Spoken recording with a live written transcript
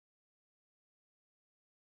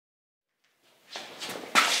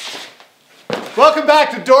Welcome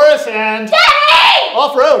back to Doris and Daddy!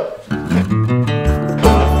 Off-Road.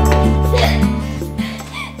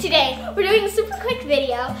 Today we're doing a super quick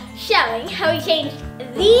video showing how we changed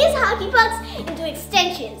these hockey pucks into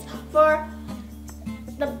extensions for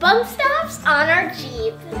the bump stops on our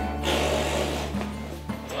Jeep.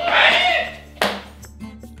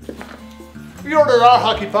 We ordered our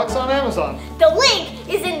hockey pucks on Amazon. The link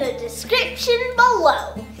is in the description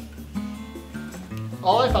below.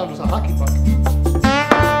 All I found was a hockey puck.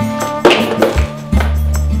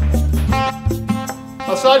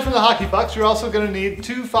 Aside from the hockey pucks, you're also going to need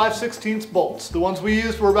two 5/16 bolts. The ones we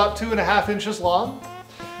used were about 2.5 inches long.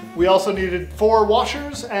 We also needed 4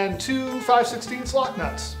 washers and 2 5/16 lock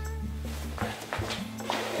nuts.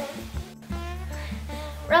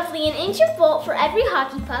 Roughly 1 inch of bolt for every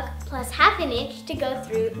hockey puck, plus 1/2 inch to go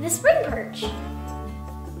through the spring perch.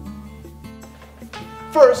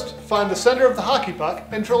 First, find the center of the hockey puck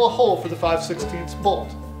and drill a hole for the 5/16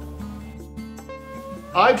 bolt.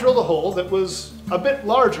 I drilled a hole that was a bit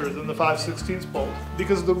larger than the 5/16 bolt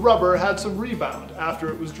because the rubber had some rebound after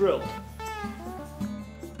it was drilled.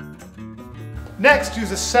 Next,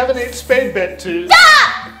 use a 7/8 spade bit to...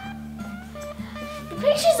 Stop! The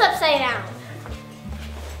picture's upside down.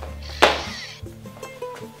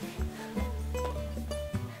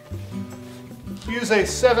 Use a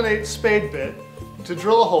 7/8 spade bit to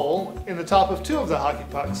drill a hole in the top of 2 of the hockey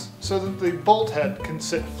pucks so that the bolt head can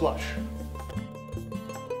sit flush.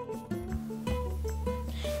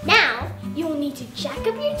 Now, you will need to jack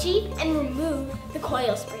up your Jeep and remove the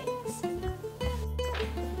coil springs.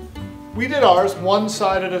 We did ours one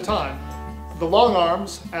side at a time. The long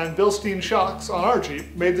arms and Bilstein shocks on our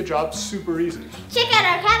Jeep made the job super easy. Check out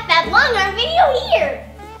our Cat Fab long arm video here.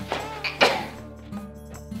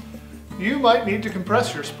 You might need to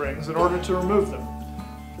compress your springs in order to remove them.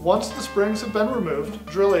 Once the springs have been removed,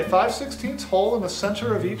 drill a 5/16 hole in the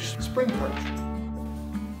center of each spring perch.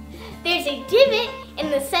 There's a divot in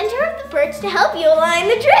the center of the perch to help you align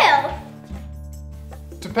the drill.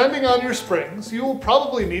 Depending on your springs, you will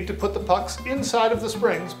probably need to put the pucks inside of the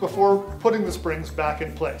springs before putting the springs back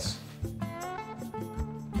in place.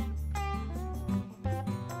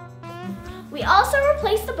 We also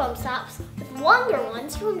replaced the bump stops with longer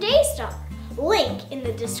ones from Daystar. Link in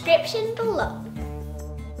the description below.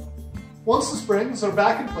 Once the springs are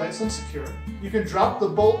back in place and secure, you can drop the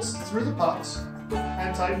bolts through the pucks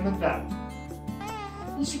and tighten them down.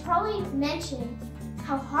 You should probably mention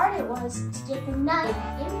how hard it was to get the nut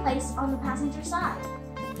in place on the passenger side.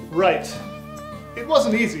 Right. It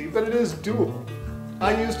wasn't easy, but it is doable.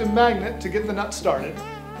 I used a magnet to get the nut started,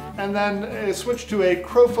 and then switched to a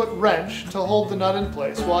crowfoot wrench to hold the nut in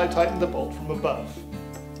place while I tightened the bolt from above.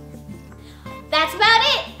 That's about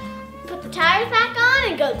it. Put the tires back on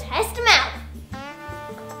and go test them out.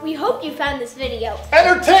 We hope you found this video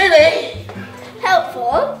Entertaining!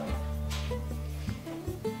 helpful.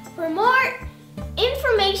 For more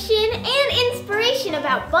information and inspiration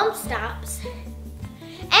about bump stops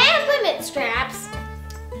and limit straps,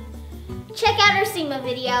 check out our SEMA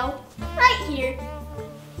video right here.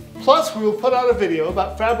 Plus, we will put out a video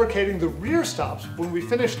about fabricating the rear stops when we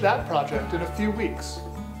finish that project in a few weeks.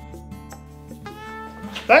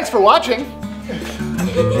 Thanks for watching!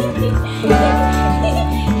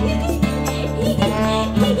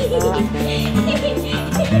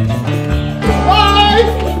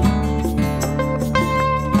 Bye!